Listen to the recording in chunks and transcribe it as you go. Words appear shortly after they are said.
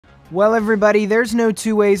Well, everybody, there's no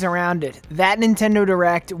two ways around it. That Nintendo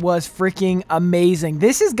Direct was freaking amazing.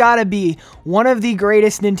 This has got to be one of the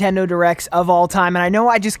greatest Nintendo Directs of all time. And I know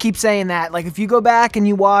I just keep saying that. Like, if you go back and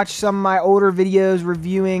you watch some of my older videos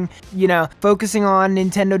reviewing, focusing on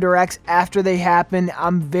Nintendo Directs after they happened,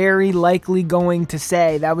 I'm very likely going to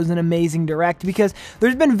say that was an amazing Direct, because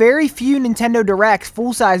there's been very few Nintendo Directs,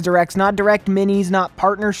 full-size Directs, not Direct Minis, not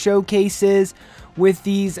partner showcases with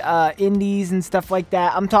these indies and stuff like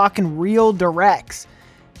that. I'm talking real Directs.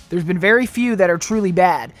 There's been very few that are truly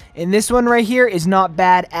bad, and this one right here is not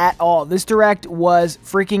bad at all. This Direct was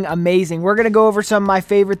freaking amazing. We're going to go over some of my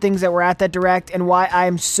favorite things that were at that Direct and why I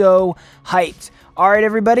am so hyped. Alright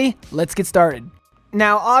everybody, let's get started.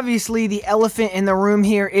 Now, obviously, the elephant in the room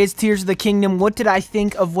here is Tears of the Kingdom. What did I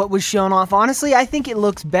think of what was shown off? Honestly, I think it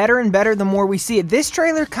looks better and better the more we see it. This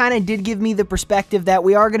trailer kind of did give me the perspective that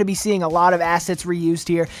we are going to be seeing a lot of assets reused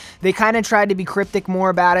here. They kind of tried to be cryptic more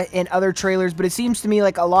about it in other trailers, but it seems to me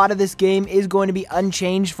like a lot of this game is going to be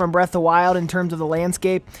unchanged from Breath of the Wild in terms of the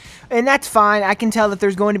landscape, and that's fine. I can tell that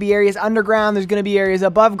there's going to be areas underground, there's going to be areas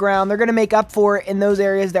above ground. They're going to make up for it in those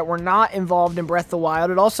areas that were not involved in Breath of the Wild.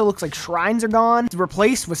 It also looks like shrines are gone,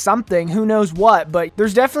 replaced with something, who knows what, but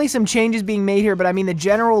there's definitely some changes being made here. But I mean, the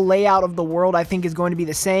general layout of the world I think is going to be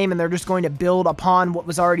the same, and they're just going to build upon what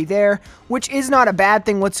was already there, which is not a bad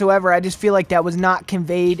thing whatsoever. I just feel like that was not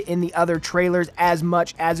conveyed in the other trailers as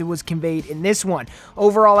much as it was conveyed in this one.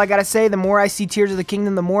 Overall, I gotta say, the more I see Tears of the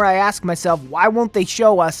Kingdom, the more I ask myself, why won't they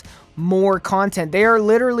show us more content? They are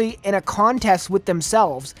literally in a contest with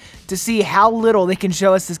themselves to see how little they can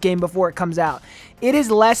show us this game before it comes out. It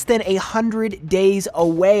is less than 100 days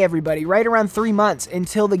away, everybody, right around 3 months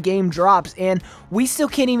until the game drops, and we still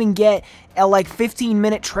can't even get a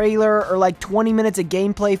 15-minute trailer or 20 minutes of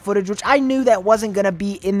gameplay footage, which I knew that wasn't going to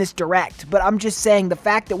be in this Direct, but I'm just saying the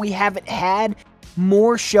fact that we haven't had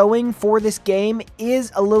more showing for this game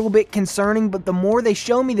is a little bit concerning. But the more they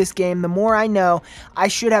show me this game, the more I know I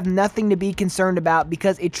should have nothing to be concerned about,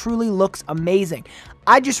 because it truly looks amazing.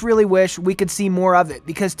 I just really wish we could see more of it,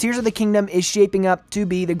 because Tears of the Kingdom is shaping up to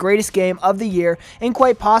be the greatest game of the year and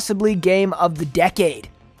quite possibly game of the decade.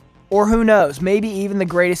 Or who knows, maybe even the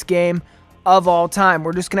greatest game of all time.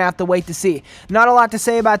 We're just going to have to wait to see. Not a lot to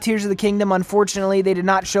say about Tears of the Kingdom. Unfortunately, they did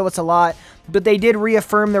not show us a lot, but they did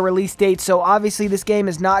reaffirm the release date, so obviously this game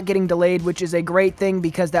is not getting delayed, which is a great thing,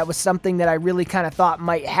 because that was something that I really kind of thought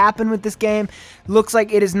might happen with this game. Looks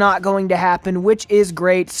like it is not going to happen, which is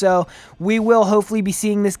great. So we will hopefully be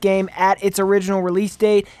seeing this game at its original release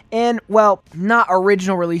date, and, well, not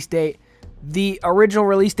original release date. The original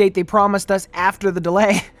release date they promised us after the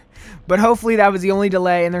delay. But hopefully that was the only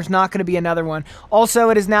delay, and there's not going to be another one. Also,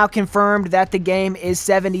 it is now confirmed that the game is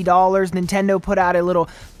 $70. Nintendo put out a little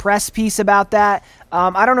press piece about that.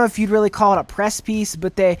 I don't know if you'd really call it a press piece,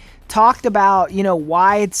 but they talked about,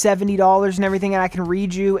 why it's $70 and everything, and I can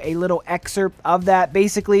read you a little excerpt of that.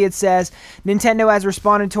 Basically, it says, Nintendo has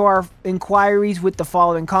responded to our inquiries with the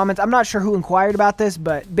following comments. I'm not sure who inquired about this,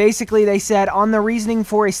 but basically they said, on the reasoning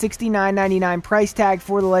for a $69.99 price tag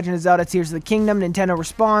for The Legend of Zelda Tears of the Kingdom, Nintendo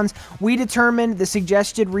responds, we determined the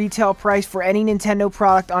suggested retail price for any Nintendo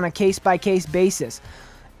product on a case-by-case basis.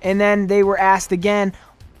 And then they were asked again,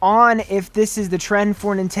 on if this is the trend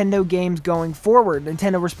for Nintendo games going forward.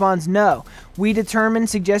 Nintendo responds, no. We determined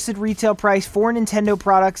suggested retail price for Nintendo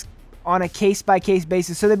products on a case-by-case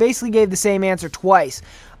basis. So they basically gave the same answer twice.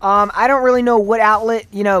 I don't really know what outlet,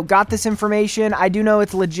 got this information. I do know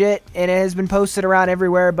it's legit, and it has been posted around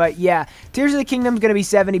everywhere, but yeah, Tears of the Kingdom is going to be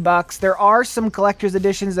 $70. There are some collector's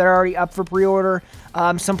editions that are already up for pre-order.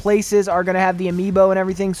 Some places are going to have the amiibo and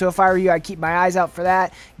everything, so if I were you, I'd keep my eyes out for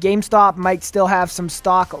that. GameStop might still have some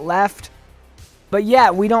stock left. But yeah,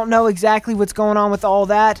 we don't know exactly what's going on with all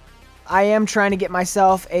that. I am trying to get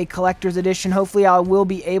myself a collector's edition. Hopefully I will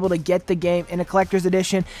be able to get the game in a collector's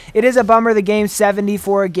edition. It is a bummer the game's $70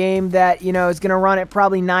 for a game that, is going to run at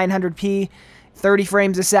probably 900p, 30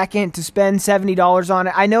 frames a second, to spend $70 on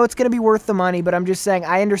it. I know it's going to be worth the money, but I'm just saying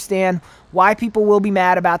I understand why people will be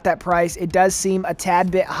mad about that price. It does seem a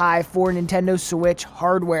tad bit high for Nintendo Switch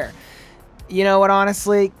hardware. You know what,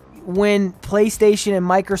 honestly, when PlayStation and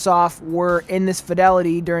Microsoft were in this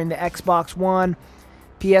fidelity during the Xbox One,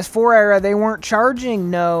 PS4 era, they weren't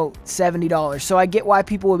charging no $70. So I get why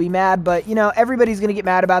people would be mad, but everybody's going to get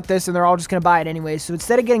mad about this, and they're all just going to buy it anyway. So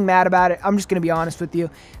instead of getting mad about it, I'm just going to be honest with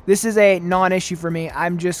you. This is a non-issue for me.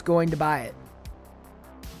 I'm just going to buy it.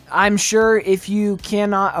 I'm sure if you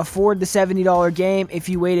cannot afford the $70 game, if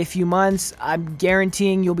you wait a few months, I'm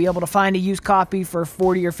guaranteeing you'll be able to find a used copy for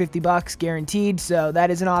 40 or 50 bucks guaranteed. So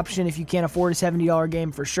that is an option if you can't afford a $70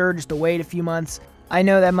 game, for sure, just to wait a few months. I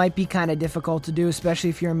know that might be kind of difficult to do, especially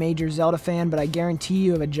if you're a major Zelda fan, but I guarantee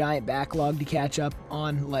you have a giant backlog to catch up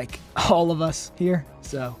on, like all of us here.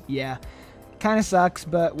 So yeah, kind of sucks,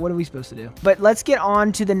 but what are we supposed to do? But let's get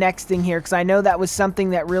on to the next thing here, because I know that was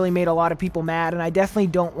something that really made a lot of people mad, and I definitely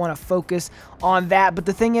don't want to focus on that. But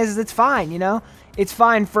the thing is it's fine, you know? It's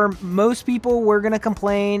fine. For most people, we're going to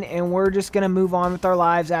complain, and we're just going to move on with our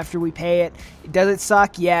lives after we pay it. Does it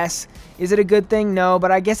suck? Yes. Is it a good thing? No,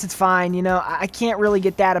 but I guess it's fine. You know, I can't really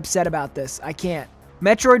get that upset about this. I can't.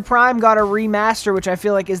 Metroid Prime got a remaster, which I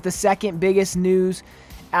feel like is the second biggest news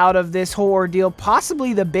out of this whole ordeal.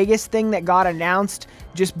 Possibly the biggest thing that got announced.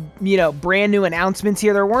 Just, you know, brand new announcements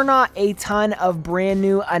here. There were not a ton of brand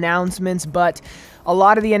new announcements, but a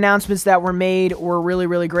lot of the announcements that were made were really,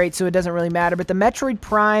 really great, so it doesn't really matter. But the Metroid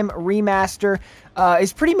Prime remaster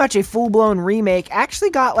is pretty much a full-blown remake.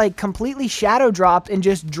 Actually got, like, completely shadow dropped and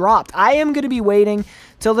just dropped. I am going to be waiting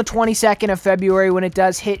till the 22nd of February when it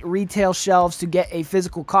does hit retail shelves to get a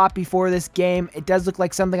physical copy for this game. It does look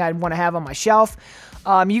like something I'd want to have on my shelf.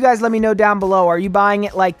 You guys let me know down below. Are you buying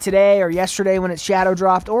it like today or yesterday when it's shadow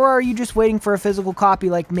dropped, or are you just waiting for a physical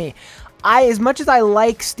copy like me? As much as I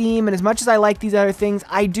like Steam and as much as I like these other things,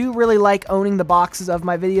 I do really like owning the boxes of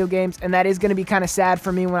my video games, and that is going to be kind of sad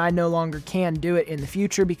for me when I no longer can do it in the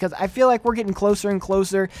future, because I feel like we're getting closer and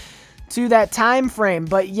closer to that time frame.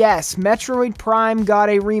 But yes, Metroid Prime got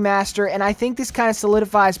a remaster, and I think this kind of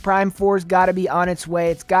solidifies Prime 4's got to be on its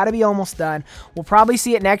way. It's got to be almost done. We'll probably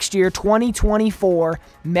see it next year, 2024,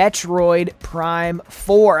 Metroid Prime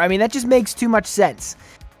 4. I mean, that just makes too much sense.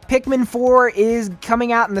 Pikmin 4 is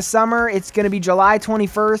coming out in the summer. It's going to be July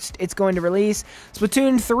 21st. It's going to release.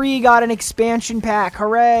 Splatoon 3 got an expansion pack.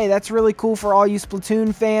 Hooray! That's really cool for all you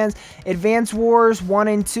Splatoon fans. Advance Wars 1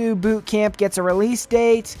 and 2 Boot Camp gets a release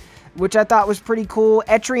date, which I thought was pretty cool.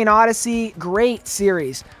 Etrian Odyssey, great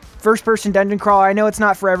series. First-person dungeon crawler. I know it's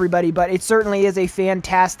not for everybody, but it certainly is a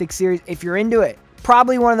fantastic series if you're into it.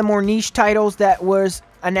 Probably one of the more niche titles that was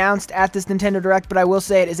announced at this Nintendo Direct, but I will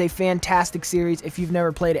say it is a fantastic series if you've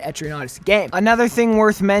never played an Etrian Odyssey game. Another thing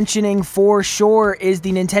worth mentioning for sure is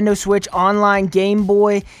the Nintendo Switch Online Game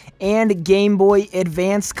Boy and Game Boy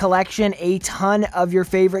Advance collection. A ton of your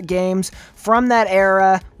favorite games from that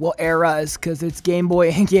era, well, eras, because it's Game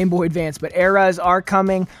Boy and Game Boy Advance, but eras are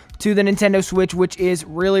coming to the Nintendo Switch, which is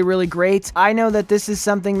really, really great. I know that this is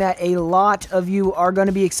something that a lot of you are going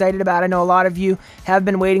to be excited about. I know a lot of you have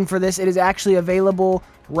been waiting for this. It is actually available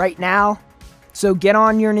right now. So get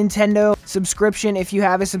on your Nintendo subscription. If you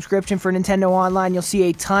have a subscription for Nintendo Online, you'll see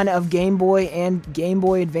a ton of Game Boy and Game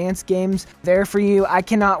Boy Advance games there for you. I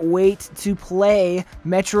cannot wait to play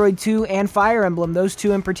Metroid 2 and Fire Emblem. Those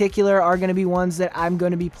two in particular are going to be ones that I'm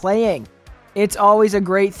going to be playing. It's always a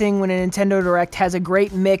great thing when a Nintendo Direct has a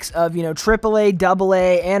great mix of, you know, AAA,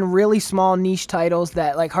 AA, and really small niche titles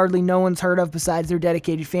that, like, hardly no one's heard of besides their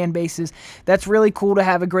dedicated fan bases. That's really cool to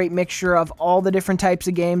have a great mixture of all the different types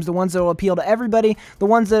of games, the ones that will appeal to everybody, the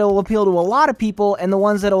ones that will appeal to a lot of people, and the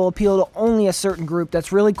ones that will appeal to only a certain group.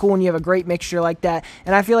 That's really cool when you have a great mixture like that,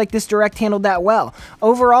 and I feel like this Direct handled that well.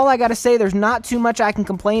 Overall, I gotta say, there's not too much I can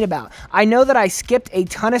complain about. I know that I skipped a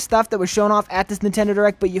ton of stuff that was shown off at this Nintendo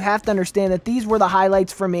Direct, but you have to understand that these were the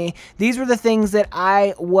highlights for me. These were the things that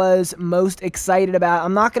I was most excited about.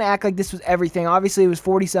 I'm not going to act like this was everything. Obviously, it was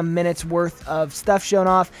 40-some minutes worth of stuff shown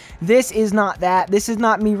off. This is not that. This is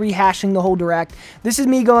not me rehashing the whole Direct. This is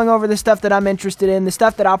me going over the stuff that I'm interested in, the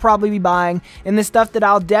stuff that I'll probably be buying, and the stuff that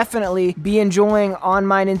I'll definitely be enjoying on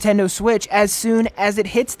my Nintendo Switch as soon as it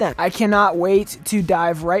hits them. I cannot wait to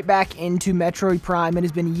dive right back into Metroid Prime. It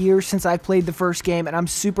has been years since I played the first game, and I'm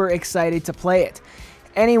super excited to play it.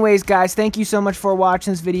 Anyways, guys, thank you so much for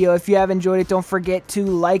watching this video. If you have enjoyed it, don't forget to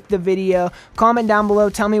like the video. Comment down below.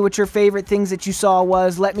 Tell me what your favorite things that you saw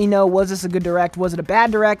was. Let me know, was this a good Direct? Was it a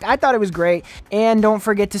bad Direct? I thought it was great. And don't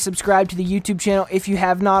forget to subscribe to the YouTube channel if you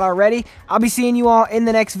have not already. I'll be seeing you all in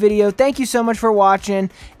the next video. Thank you so much for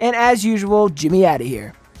watching. And as usual, Jimmy out of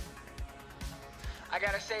here. I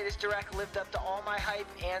gotta say, this Direct lived up to all my hype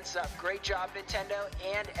and some. Great job, Nintendo,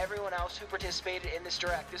 and everyone else who participated in this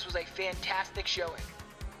Direct. This was a fantastic showing.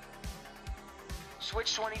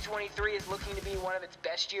 Switch 2023 is looking to be one of its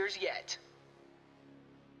best years yet.